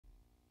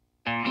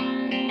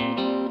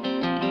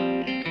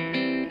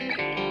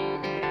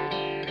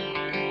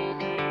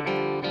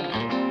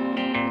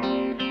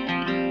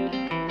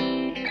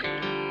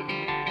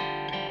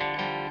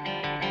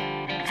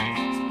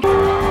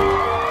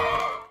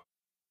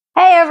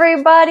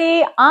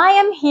everybody. I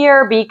am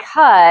here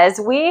because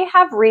we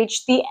have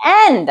reached the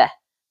end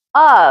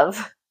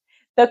of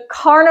the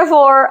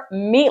carnivore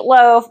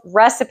meatloaf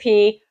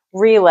recipe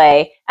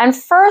relay. And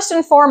first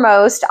and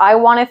foremost, I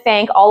want to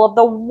thank all of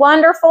the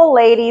wonderful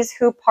ladies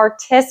who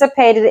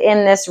participated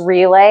in this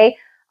relay.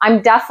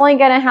 I'm definitely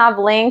going to have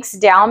links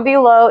down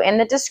below in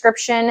the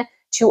description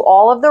to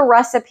all of the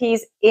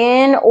recipes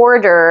in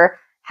order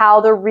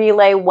how the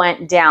relay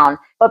went down.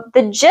 But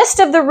the gist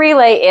of the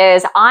relay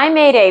is I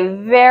made a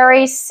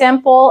very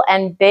simple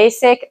and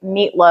basic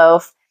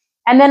meatloaf,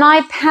 and then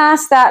I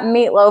passed that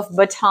meatloaf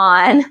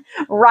baton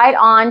right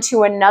on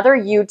to another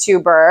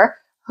YouTuber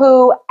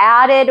who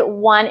added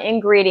one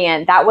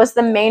ingredient. That was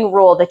the main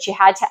rule, that you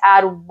had to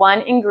add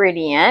one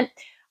ingredient.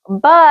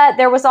 But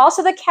there was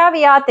also the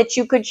caveat that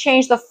you could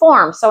change the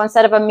form. So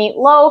instead of a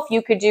meatloaf,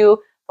 you could do,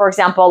 for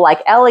example,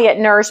 like Elliot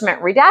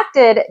Nourishment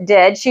Redacted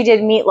did. She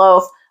did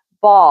meatloaf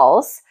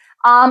balls.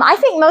 I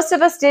think most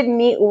of us did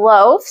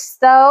meatloafs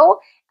though.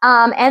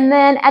 And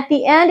then at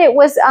the end, it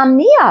was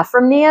Neah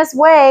from Neah's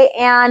Way.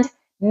 And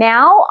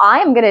now I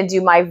am going to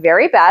do my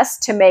very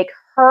best to make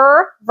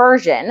her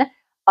version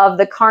of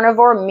the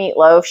carnivore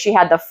meatloaf. She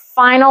had the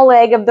final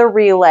leg of the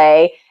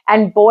relay,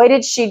 and boy,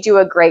 did she do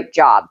a great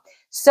job.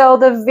 So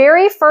the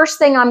very first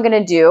thing I'm going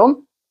to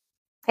do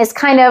is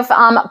kind of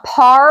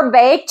par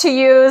bake, to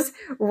use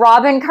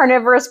Robin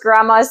Carnivorous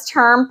Grandma's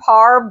term,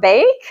 par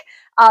bake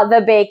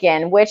the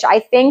bacon, which I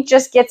think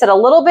just gets it a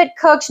little bit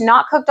cooked,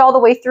 not cooked all the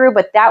way through,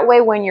 but that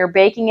way when you're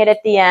baking it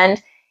at the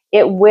end,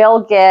 it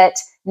will get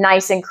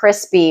nice and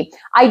crispy.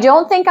 I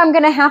don't think I'm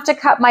going to have to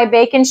cut my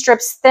bacon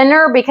strips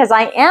thinner because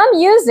I am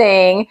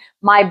using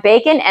my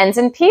bacon ends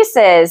and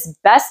pieces.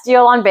 Best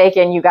deal on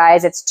bacon, you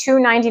guys. It's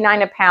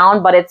 $2.99 a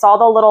pound, but it's all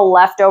the little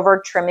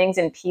leftover trimmings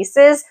and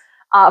pieces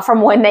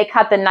from when they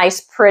cut the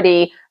nice,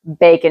 pretty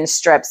bacon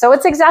strip. So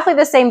it's exactly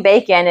the same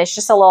bacon. It's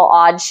just a little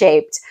odd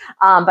shaped,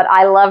 but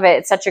I love it.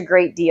 It's such a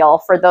great deal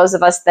for those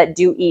of us that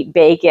do eat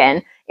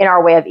bacon in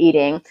our way of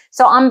eating.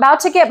 So I'm about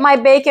to get my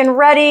bacon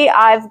ready.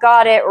 I've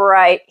got it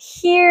right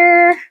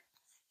here.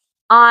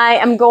 I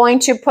am going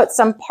to put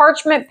some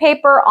parchment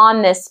paper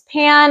on this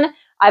pan.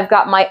 I've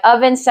got my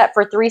oven set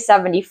for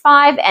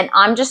 375, and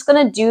I'm just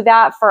going to do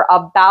that for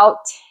about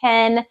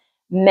 10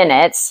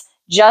 minutes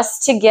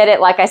just to get it,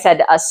 like I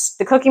said,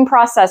 the cooking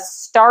process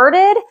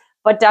started,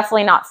 but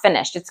definitely not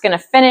finished. It's going to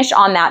finish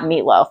on that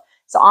meatloaf.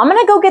 So I'm going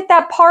to go get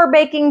that par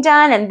baking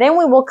done, and then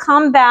we will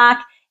come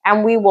back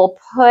and we will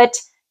put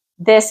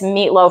this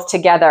meatloaf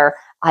together.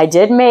 I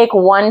did make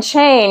one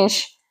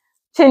change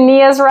to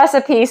Neah's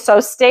recipe,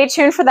 so stay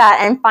tuned for that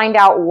and find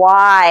out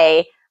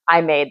why I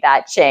made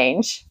that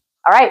change.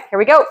 All right, here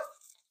we go.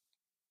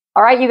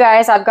 All right, you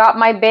guys, I've got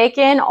my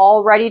bacon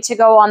all ready to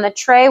go on the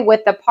tray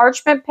with the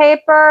parchment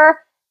paper.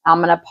 I'm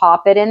going to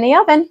pop it in the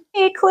oven.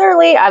 Hey,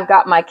 clearly, I've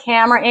got my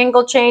camera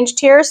angle changed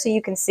here so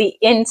you can see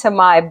into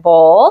my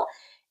bowl.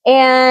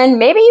 And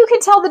maybe you can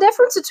tell the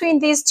difference between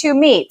these two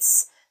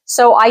meats.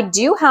 So I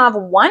do have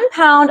 1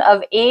 pound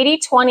of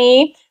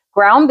 80/20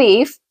 ground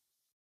beef.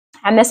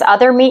 And this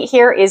other meat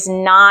here is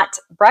not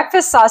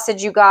breakfast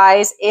sausage, you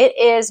guys. It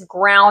is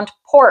ground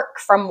pork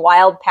from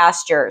Wild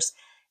Pastures.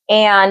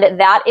 And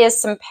that is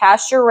some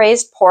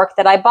pasture-raised pork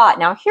that I bought.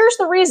 Now, here's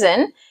the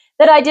reason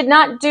that I did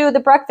not do the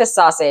breakfast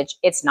sausage.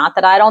 It's not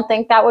that I don't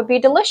think that would be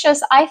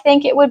delicious. I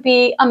think it would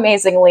be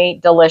amazingly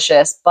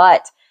delicious.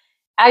 But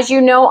as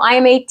you know, I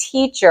am a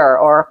teacher,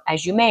 or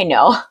as you may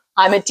know,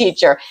 I'm a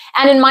teacher.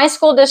 And in my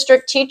school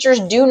district,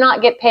 teachers do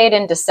not get paid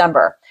in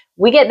December.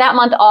 We get that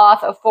month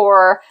off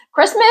for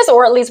Christmas,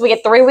 or at least we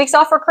get 3 weeks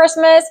off for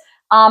Christmas.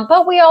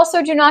 But we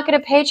also do not get a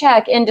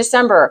paycheck in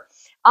December.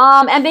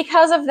 And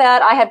because of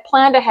that, I had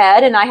planned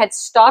ahead and I had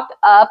stocked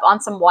up on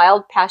some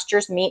Wild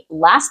Pastures meat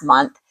last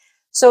month.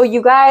 So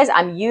you guys,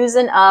 I'm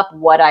using up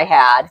what I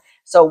had.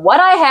 So what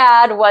I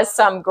had was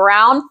some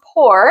ground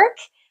pork,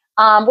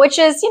 which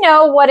is, you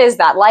know, what is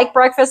that? Like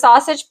breakfast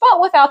sausage, but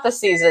without the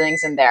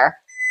seasonings in there.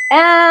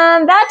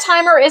 And that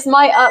timer is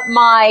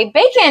my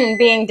bacon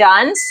being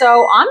done.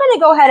 So I'm going to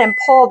go ahead and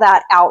pull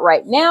that out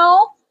right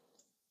now.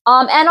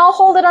 And I'll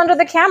hold it under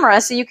the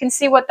camera so you can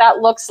see what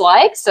that looks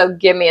like. So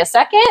give me a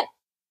second.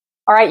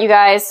 All right, you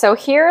guys, so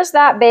here's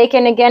that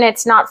bacon. Again,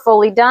 it's not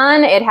fully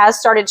done. It has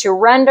started to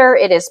render.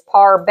 It is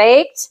par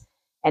baked.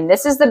 And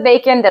this is the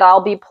bacon that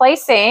I'll be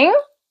placing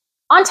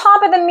on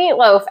top of the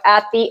meatloaf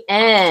at the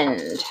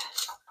end.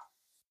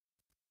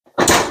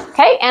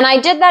 Okay, and I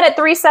did that at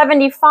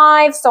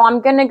 375, so I'm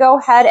going to go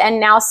ahead and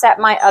now set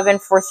my oven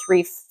for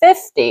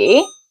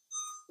 350,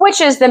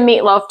 which is the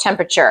meatloaf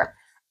temperature.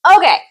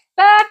 Okay,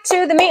 back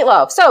to the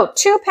meatloaf. So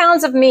 2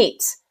 pounds of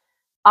meat.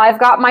 I've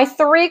got my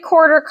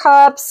 3/4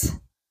 cups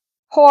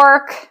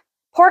pork,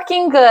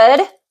 porking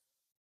good,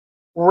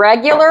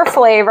 regular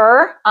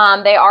flavor.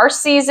 They are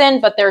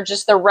seasoned, but they're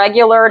just the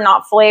regular,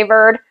 not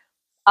flavored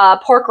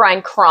pork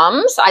rind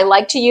crumbs. I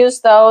like to use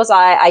those.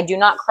 I do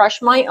not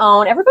crush my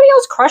own. Everybody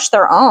else crushed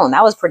their own.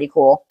 That was pretty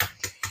cool.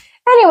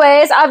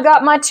 Anyways, I've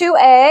got my 2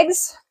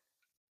 eggs.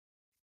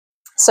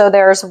 So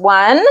there's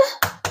 1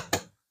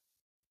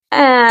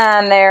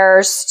 and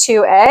there's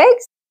 2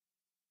 eggs.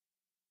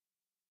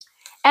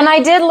 And I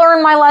did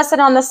learn my lesson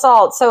on the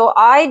salt. So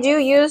I do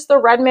use the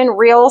Redmond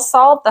real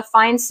salt, the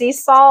fine sea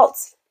salt.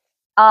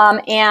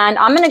 And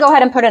I'm going to go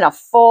ahead and put in a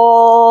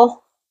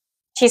full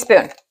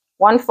teaspoon,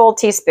 1 full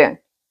teaspoon.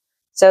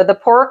 So the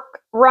pork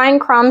rind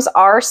crumbs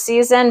are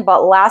seasoned,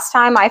 but last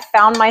time I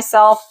found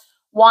myself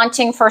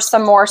wanting for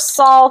some more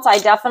salt. I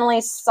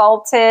definitely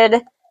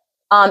salted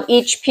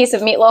each piece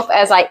of meatloaf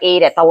as I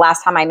ate it the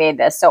last time I made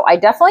this. So I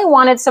definitely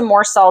wanted some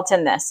more salt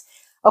in this.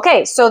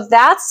 Okay, so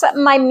that's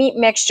my meat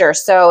mixture.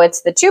 So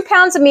it's the 2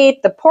 pounds of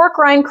meat, the pork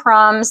rind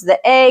crumbs, the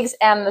eggs,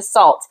 and the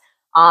salt.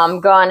 I'm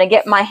going to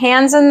get my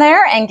hands in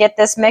there and get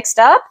this mixed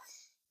up.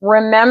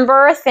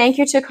 Remember, thank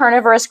you to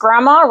Carnivorous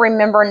Grandma,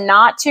 remember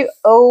not to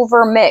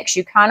overmix.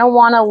 You kind of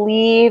want to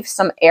leave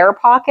some air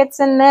pockets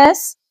in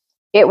this.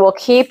 It will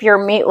keep your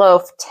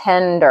meatloaf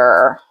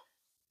tender.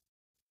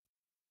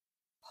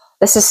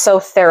 This is so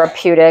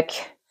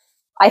therapeutic.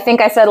 I think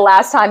I said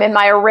last time in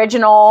my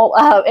original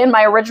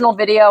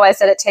video, I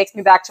said it takes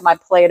me back to my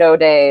Play-Doh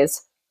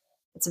days.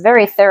 It's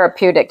very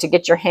therapeutic to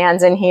get your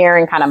hands in here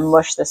and kind of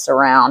mush this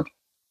around.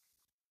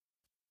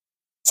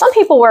 Some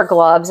people wear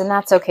gloves, and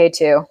that's okay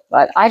too,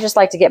 but I just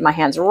like to get my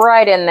hands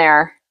right in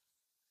there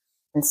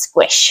and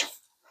squish.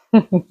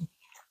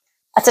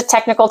 That's a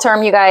technical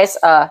term, you guys,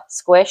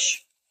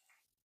 squish.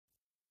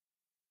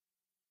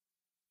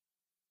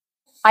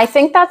 I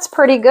think that's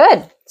pretty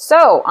good.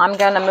 So I'm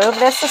going to move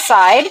this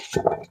aside.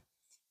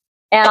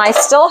 And I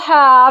still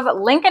have a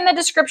link in the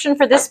description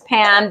for this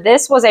pan.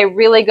 This was a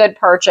really good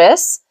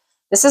purchase.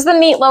 This is the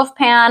meatloaf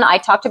pan. I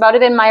talked about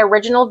it in my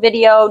original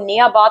video.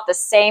 Neah bought the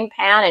same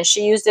pan and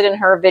she used it in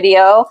her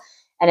video.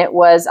 And it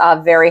was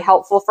very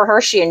helpful for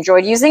her. She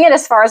enjoyed using it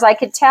as far as I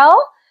could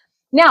tell.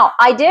 Now,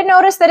 I did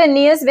notice that in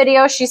Neah's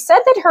video, she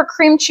said that her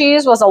cream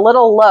cheese was a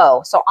little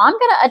low. So I'm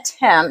going to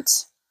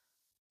attempt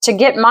to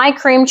get my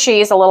cream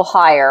cheese a little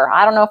higher.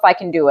 I don't know if I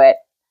can do it.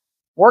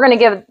 We're going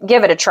to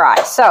give it a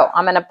try. So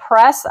I'm going to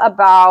press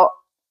about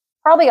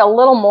probably a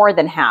little more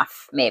than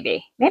half,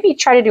 maybe. Maybe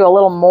try to do a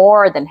little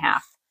more than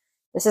half.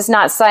 This is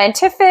not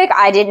scientific.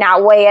 I did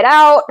not weigh it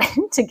out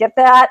to get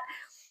that.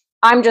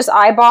 I'm just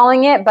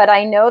eyeballing it, but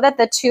I know that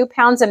the 2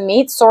 pounds of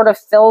meat sort of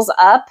fills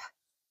up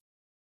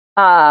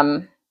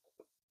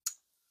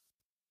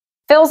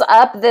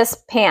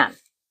this pan.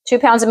 2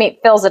 pounds of meat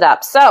fills it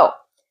up. So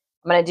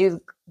I'm going to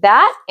do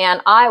that.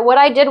 And what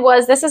I did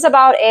was, this is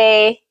about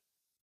a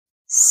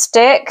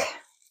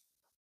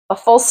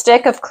full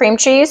stick of cream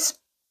cheese.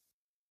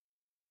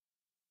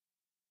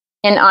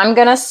 And I'm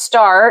going to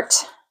start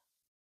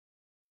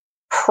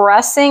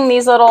pressing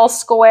these little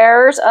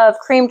squares of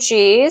cream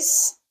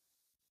cheese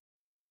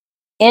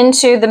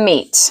into the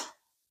meat.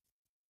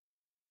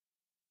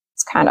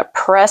 Let's kind of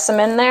press them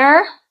in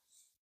there.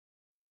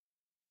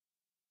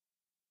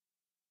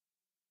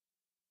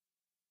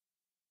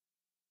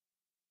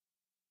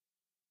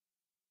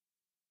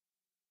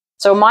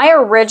 So my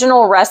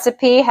original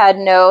recipe had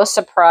no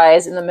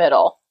surprise in the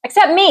middle,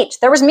 except meat.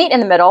 There was meat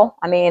in the middle.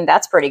 I mean,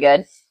 that's pretty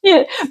good,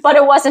 but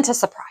it wasn't a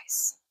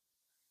surprise.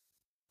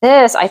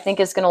 This, I think,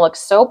 is going to look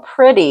so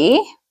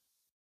pretty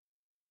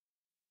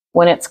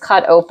when it's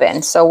cut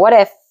open. So what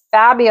a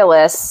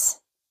fabulous,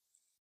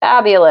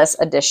 fabulous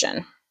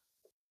addition.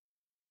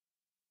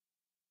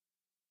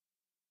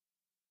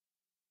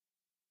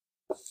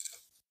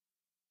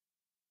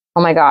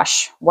 Oh my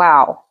gosh.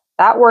 Wow.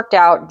 That worked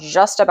out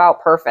just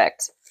about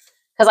perfect.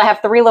 Because I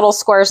have 3 little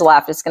squares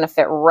left. It's going to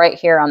fit right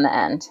here on the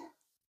end.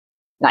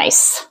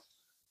 Nice.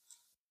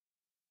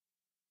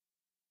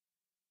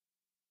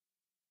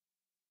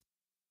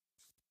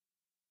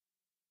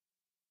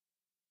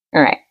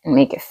 All right, and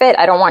make it fit.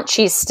 I don't want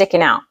cheese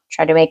sticking out.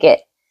 Try to make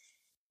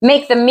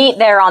the meat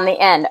there on the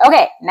end.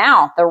 Okay,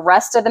 now the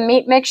rest of the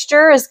meat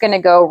mixture is going to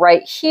go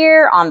right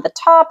here on the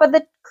top of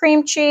the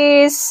cream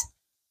cheese.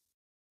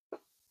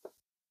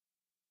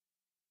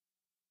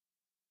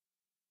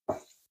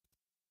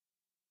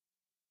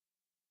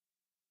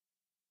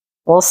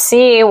 We'll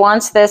see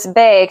once this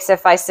bakes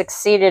if I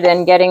succeeded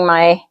in getting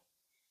my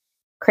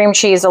cream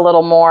cheese a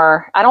little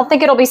more. I don't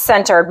think it'll be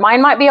centered.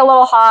 Mine might be a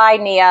little high,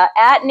 Neah.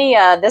 At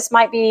Neah, this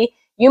might be,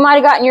 you might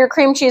have gotten your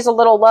cream cheese a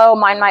little low.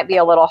 Mine might be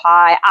a little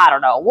high. I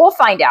don't know. We'll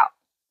find out.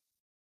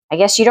 I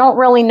guess you don't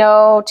really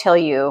know till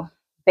you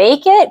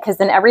bake it, because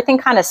then everything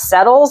kind of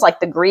settles, like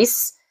the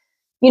grease,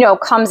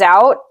 comes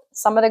out.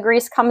 Some of the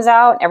grease comes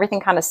out. Everything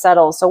kind of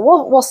settles. So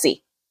we'll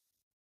see.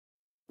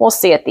 We'll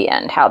see at the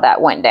end how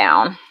that went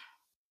down.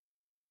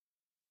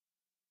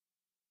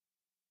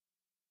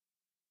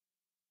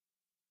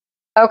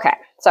 Okay,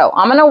 so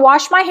I'm going to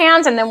wash my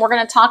hands and then we're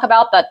going to talk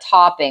about the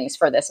toppings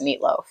for this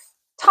meatloaf.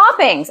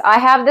 Toppings, I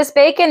have this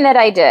bacon that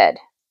I did.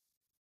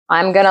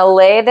 I'm going to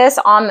lay this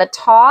on the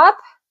top.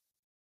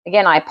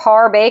 Again, I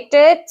par baked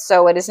it,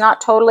 so it is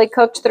not totally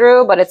cooked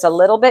through, but it's a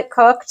little bit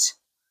cooked.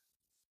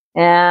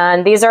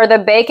 And these are the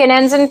bacon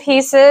ends and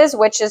pieces,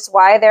 which is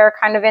why they're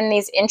kind of in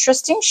these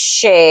interesting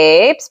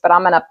shapes, but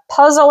I'm going to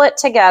puzzle it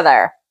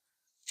together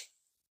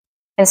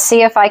and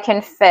see if I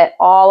can fit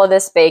all of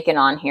this bacon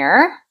on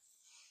here.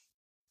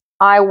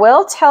 I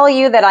will tell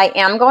you that I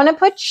am going to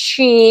put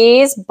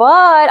cheese,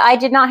 but I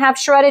did not have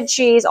shredded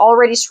cheese,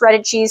 already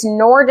shredded cheese,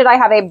 nor did I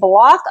have a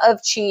block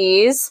of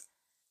cheese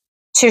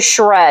to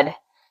shred.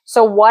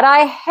 So what I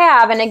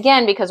have, and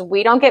again, because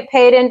we don't get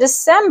paid in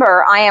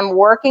December, I am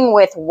working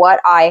with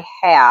what I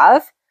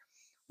have.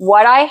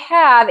 What I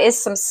have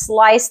is some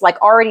sliced,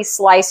 like already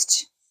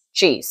sliced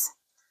cheese.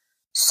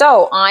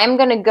 So I'm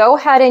going to go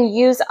ahead and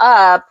use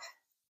up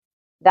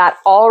that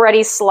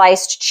already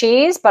sliced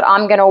cheese, but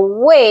I'm going to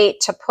wait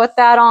to put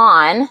that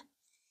on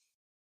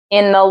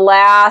in the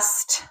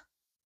last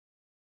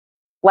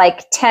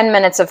like 10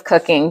 minutes of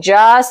cooking,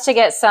 just to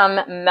get some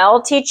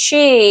melty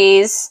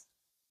cheese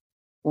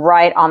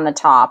right on the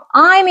top.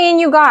 I mean,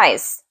 you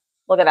guys,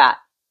 look at that.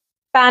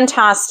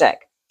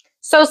 Fantastic.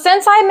 So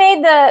since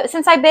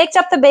I baked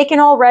up the bacon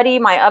already,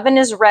 my oven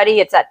is ready.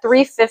 It's at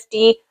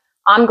 350.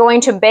 I'm going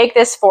to bake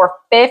this for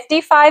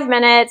 55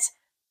 minutes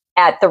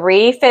at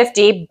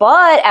 350,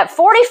 but at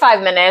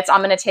 45 minutes,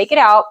 I'm going to take it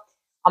out.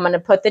 I'm going to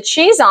put the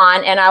cheese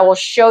on, and I will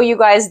show you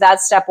guys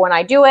that step when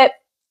I do it.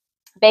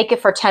 Bake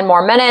it for 10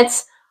 more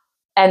minutes,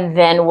 and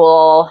then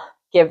we'll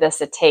give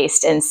this a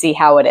taste and see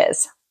how it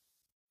is.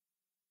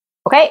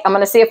 Okay, I'm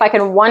going to see if I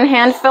can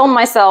one-hand film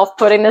myself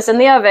putting this in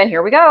the oven.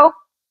 Here we go.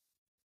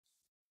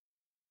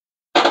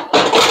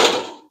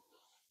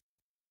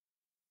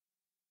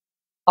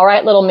 All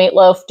right, little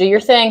meatloaf, do your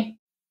thing.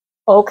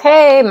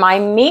 Okay, my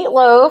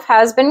meatloaf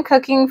has been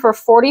cooking for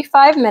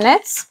 45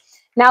 minutes.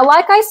 Now,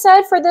 like I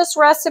said, for this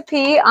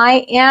recipe,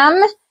 I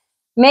am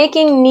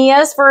making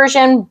Neah's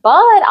version, but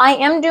I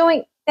am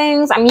doing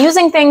things, I'm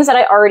using things that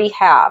I already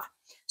have.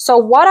 So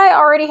what I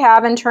already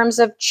have in terms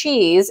of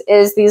cheese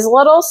is these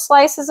little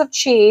slices of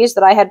cheese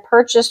that I had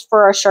purchased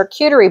for a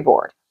charcuterie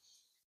board.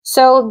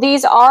 So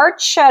these are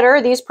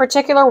cheddar, these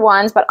particular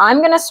ones, but I'm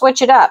going to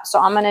switch it up. So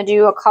I'm going to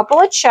do a couple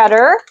of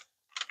cheddar.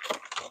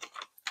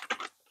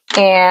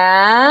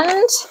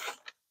 And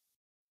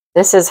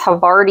this is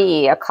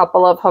havarti, a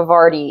couple of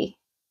havarti.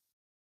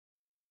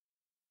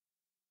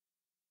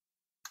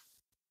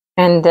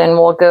 And then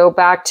we'll go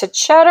back to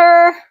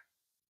cheddar.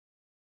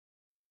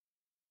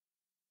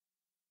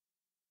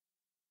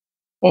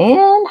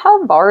 And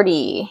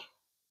havarti.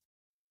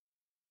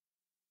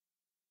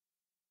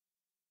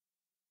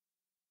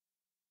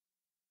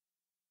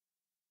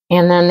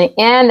 And then the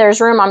end,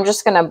 there's room. I'm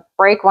just going to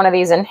break one of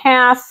these in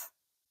half,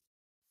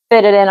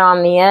 fit it in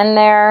on the end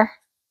there.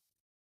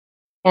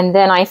 And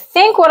then I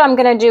think what I'm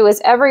going to do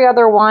is every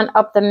other one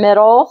up the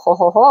middle. Ho,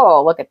 ho,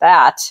 ho, look at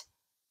that.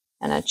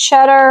 And a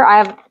cheddar.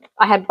 I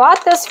had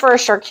bought this for a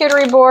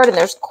charcuterie board, and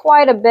there's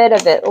quite a bit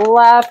of it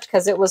left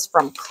because it was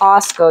from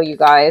Costco, you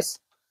guys.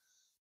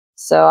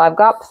 So I've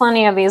got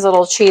plenty of these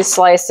little cheese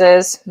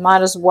slices.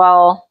 Might as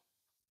well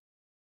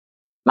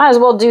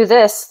do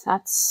this.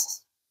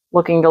 That's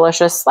looking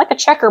delicious, like a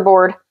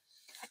checkerboard.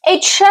 A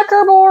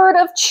checkerboard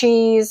of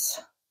cheese.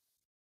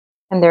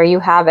 And there you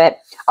have it.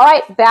 All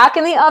right, back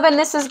in the oven.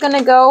 This is going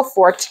to go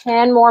for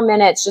 10 more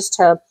minutes just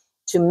to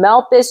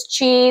melt this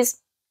cheese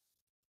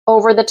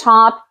over the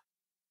top.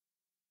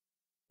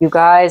 You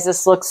guys,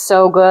 this looks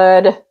so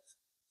good.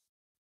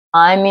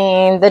 I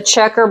mean, the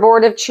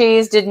checkerboard of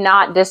cheese did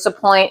not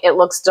disappoint. It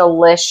looks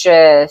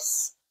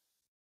delicious.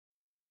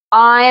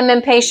 I am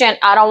impatient.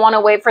 I don't want to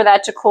wait for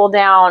that to cool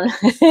down.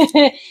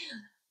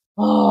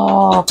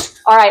 Oh,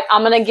 all right.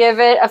 I'm going to give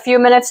it a few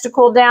minutes to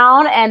cool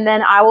down, and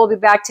then I will be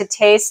back to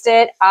taste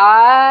it.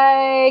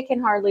 I can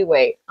hardly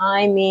wait.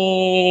 I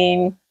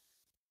mean,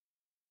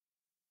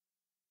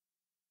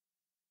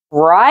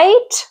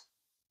 right?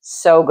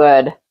 So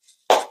good.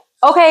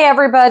 Okay,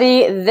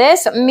 everybody,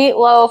 this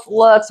meatloaf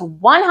looks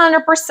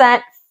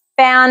 100%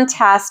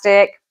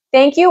 fantastic.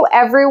 Thank you,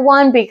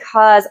 everyone,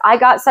 because I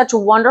got such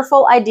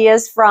wonderful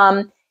ideas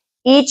from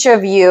each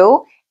of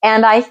you.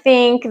 And I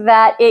think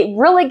that it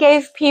really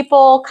gave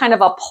people kind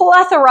of a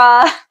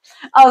plethora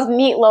of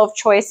meatloaf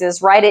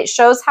choices, right? It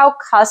shows how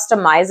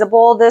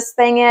customizable this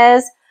thing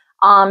is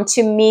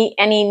to meet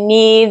any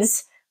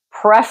needs,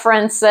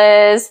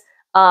 preferences,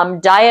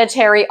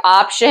 dietary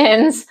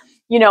options,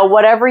 you know,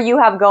 whatever you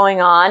have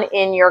going on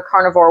in your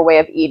carnivore way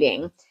of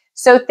eating.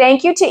 So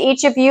thank you to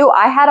each of you.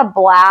 I had a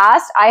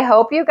blast. I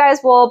hope you guys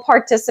will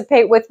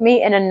participate with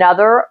me in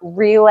another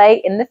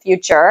relay in the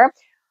future.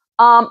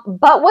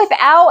 But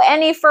without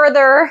any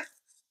further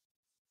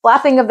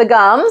flapping of the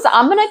gums,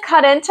 I'm going to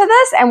cut into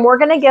this and we're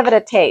going to give it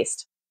a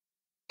taste.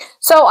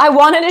 So I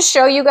wanted to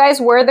show you guys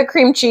where the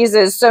cream cheese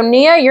is. So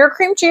Neah, your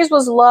cream cheese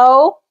was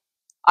low.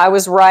 I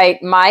was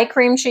right. My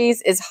cream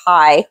cheese is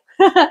high.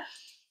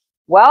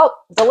 Well,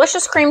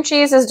 delicious cream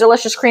cheese is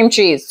delicious cream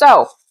cheese. So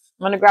I'm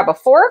going to grab a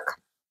fork.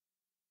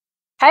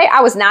 Okay,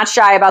 I was not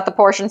shy about the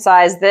portion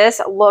size.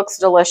 This looks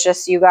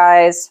delicious, you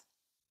guys.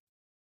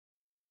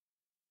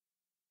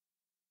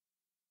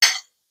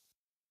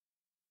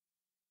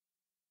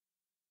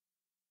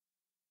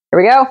 Here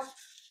we go.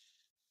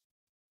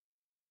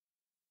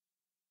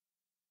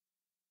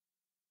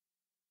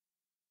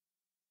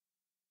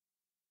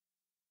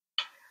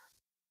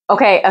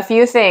 Okay, a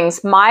few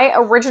things. My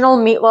original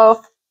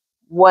meatloaf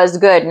was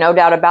good, no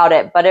doubt about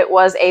it, but it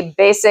was a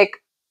basic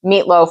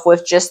meatloaf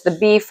with just the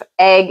beef,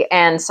 egg,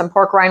 and some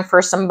pork rind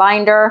for some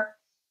binder.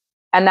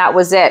 And that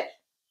was it.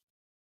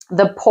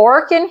 The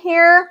pork in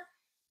here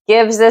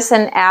gives this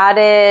an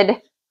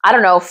added, I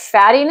don't know,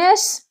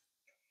 fattiness.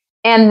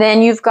 And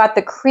then you've got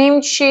the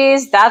cream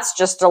cheese. That's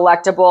just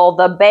delectable.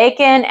 The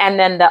bacon and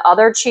then the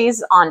other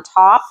cheese on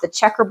top, the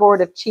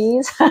checkerboard of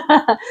cheese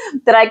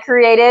that I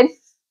created.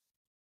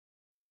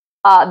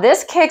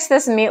 This kicks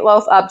this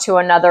meatloaf up to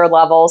another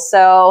level.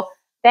 So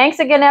thanks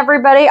again,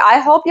 everybody. I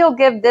hope you'll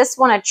give this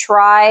one a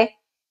try,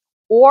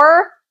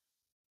 or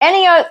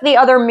any of the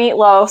other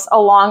meatloafs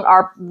along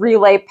our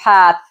relay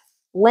path.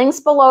 Links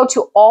below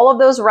to all of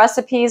those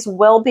recipes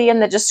will be in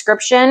the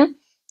description,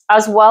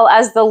 as well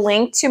as the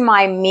link to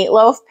my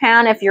meatloaf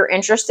pan if you're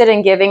interested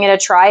in giving it a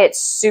try. It's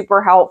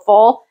super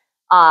helpful.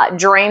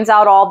 Drains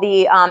out all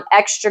the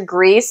extra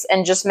grease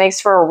and just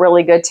makes for a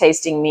really good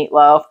tasting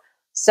meatloaf.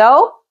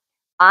 So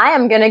I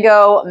am going to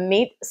go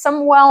meet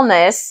some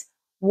wellness,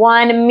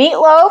 one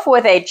meatloaf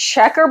with a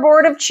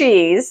checkerboard of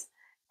cheese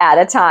at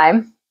a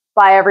time.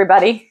 Bye,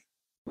 everybody.